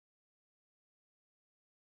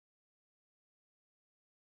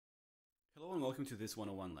Hello and welcome to this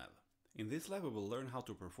 101 lab. In this lab we will learn how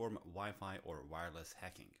to perform Wi-Fi or wireless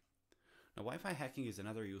hacking. Now Wi-Fi hacking is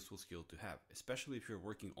another useful skill to have, especially if you're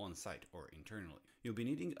working on-site or internally. You'll be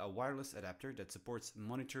needing a wireless adapter that supports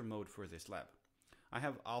monitor mode for this lab. I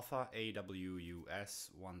have Alpha AWUS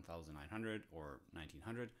 1900 or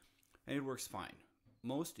 1900 and it works fine.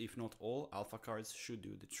 Most, if not all, Alpha cards should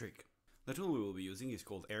do the trick. The tool we will be using is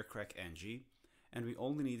called AirCrackNG, and we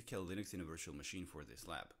only need Cal Linux in a virtual machine for this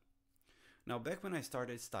lab. Now, back when I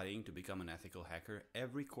started studying to become an ethical hacker,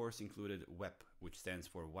 every course included WEP, which stands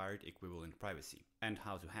for Wired Equivalent Privacy, and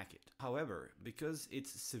how to hack it. However, because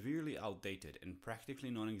it's severely outdated and practically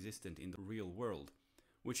non-existent in the real world,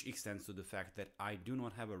 which extends to the fact that I do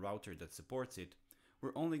not have a router that supports it,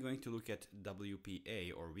 we're only going to look at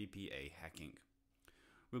WPA or VPA hacking.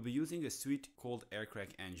 We'll be using a suite called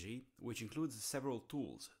AirCrackNG, which includes several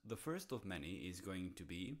tools. The first of many is going to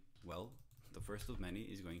be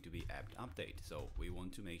apt update. So we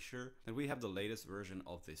want to make sure that we have the latest version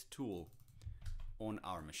of this tool on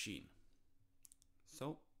our machine.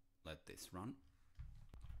 So let this run.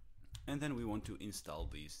 And then we want to install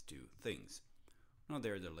these two things. Now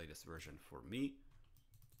they're the latest version for me.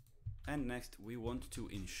 And next we want to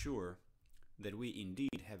ensure that we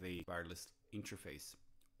indeed have a wireless interface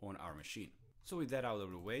on our machine. So with that out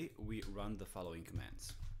of the way, we run the following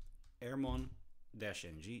commands.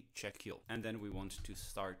 airmon-ng check kill, and then we want to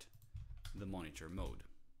start the monitor mode.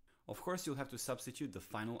 Of course, you'll have to substitute the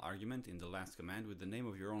final argument in the last command with the name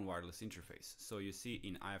of your own wireless interface. So you see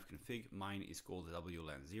in ifconfig, mine is called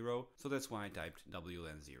WLAN0, so that's why I typed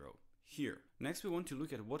WLAN0 here. Next, we want to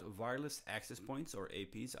look at what wireless access points or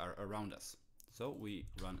APs are around us. So we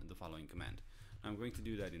run the following command. I'm going to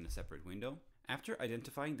do that in a separate window. After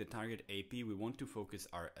identifying the target AP, we want to focus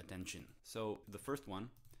our attention. So the first one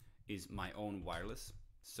is my own wireless,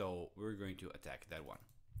 so we're going to attack that one.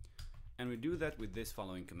 And we do that with this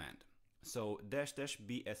following command. So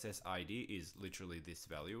 --bssid is literally this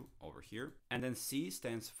value over here. And then C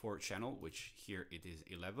stands for channel, which here it is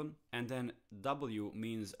 11. And then W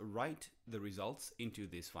means write the results into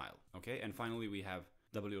this file. Okay, and finally we have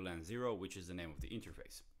WLAN0, which is the name of the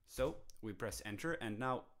interface. So we press enter, and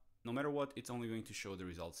now no matter what, it's only going to show the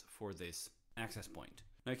results for this access point.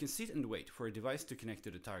 Now you can sit and wait for a device to connect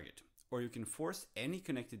to the target, or you can force any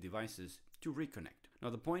connected devices to reconnect.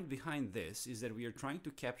 Now the point behind this is that we are trying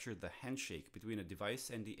to capture the handshake between a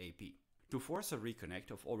device and the AP. To force a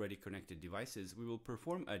reconnect of already connected devices, we will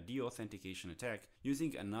perform a deauthentication attack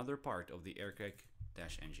using another part of the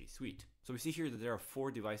AirCrack-ng suite. So we see here that there are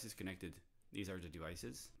 4 devices connected. These are the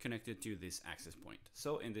devices connected to this access point.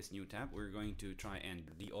 So in this new tab, we're going to try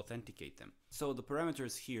and deauthenticate them. So the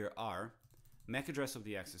parameters here are MAC address of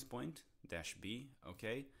the access point, -b,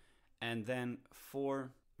 okay? And then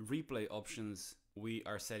for replay options, we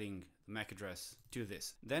are setting the MAC address to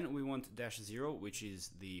this. Then we want -0, which is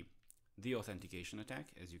the deauthentication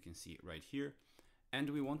attack, as you can see right here. And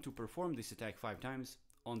we want to perform this attack 5 times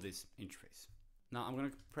on this interface. Now I'm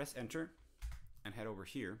gonna press enter and head over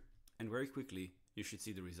here. And very quickly, you should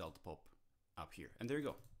see the result pop up here. And there you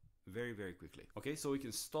go, very, very quickly. Okay, so we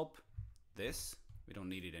can stop this. We don't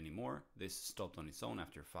need it anymore. This stopped on its own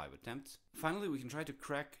after 5 attempts. Finally, we can try to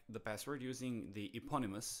crack the password using the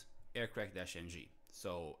eponymous AirCrack-ng.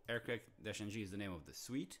 So AirCrack-ng is the name of the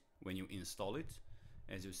suite. When you install it,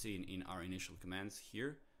 as you see in our initial commands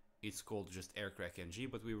here, it's called just AirCrack-ng,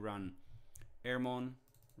 but we run airmon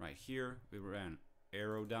right here. We ran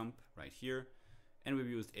aerodump right here. And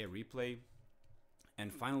we've used a replay,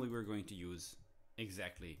 and finally we're going to use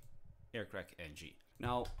exactly AirCrack-ng.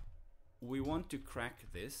 Now we want to crack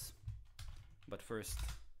this, but first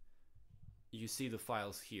you see the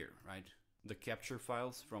files here, right? The capture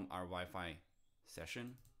files from our Wi-Fi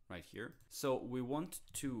session right here. So we want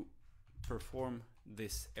to perform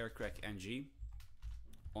this AirCrack-ng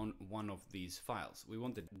on one of these files. We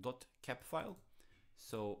want the .cap file,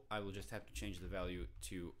 so I will just have to change the value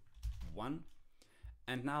to 1.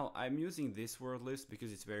 And now I'm using this word list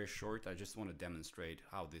because it's very short. I just want to demonstrate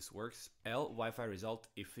how this works. L Wi-Fi result,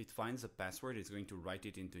 if it finds a password, it's going to write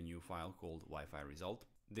it into a new file called Wi-Fi result.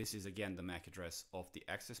 This is again the MAC address of the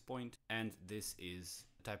access point, and this is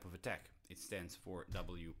a type of attack. It stands for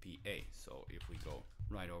WPA. So if we go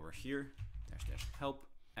right over here, --help,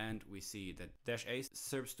 and we see that -a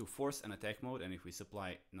serves to force an attack mode, and if we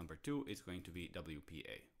supply number 2, it's going to be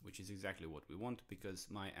WPA, which is exactly what we want because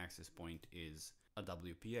my access point is a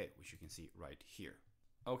WPA, which you can see right here.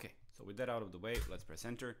 Okay, so with that out of the way, let's press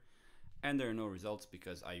enter. And there are no results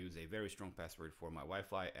because I use a very strong password for my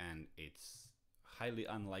Wi-Fi and it's highly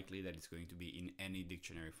unlikely that it's going to be in any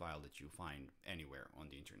dictionary file that you find anywhere on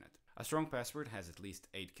the internet. A strong password has at least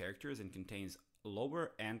 8 characters and contains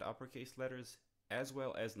lower and uppercase letters, as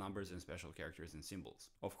well as numbers and special characters and symbols.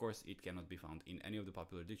 Of course, it cannot be found in any of the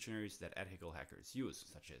popular dictionaries that ethical hackers use,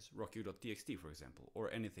 such as rockyou.txt for example,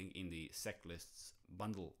 or anything in the sect lists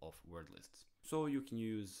bundle of word lists. So you can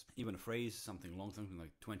use even a phrase, something long, something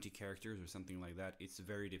like 20 characters or something like that. It's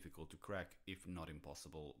very difficult to crack, if not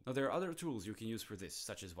impossible. Now there are other tools you can use for this,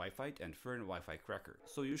 such as Wi-Fi and Fern Wi-Fi Cracker,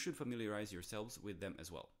 so you should familiarize yourselves with them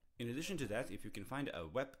as well. In addition to that, if you can find a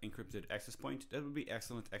web encrypted access point, that would be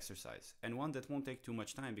excellent exercise, and one that won't take too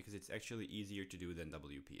much time because it's actually easier to do than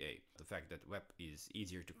WPA. The fact that web is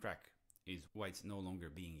easier to crack is why it's no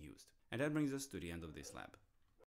longer being used. And that brings us to the end of this lab.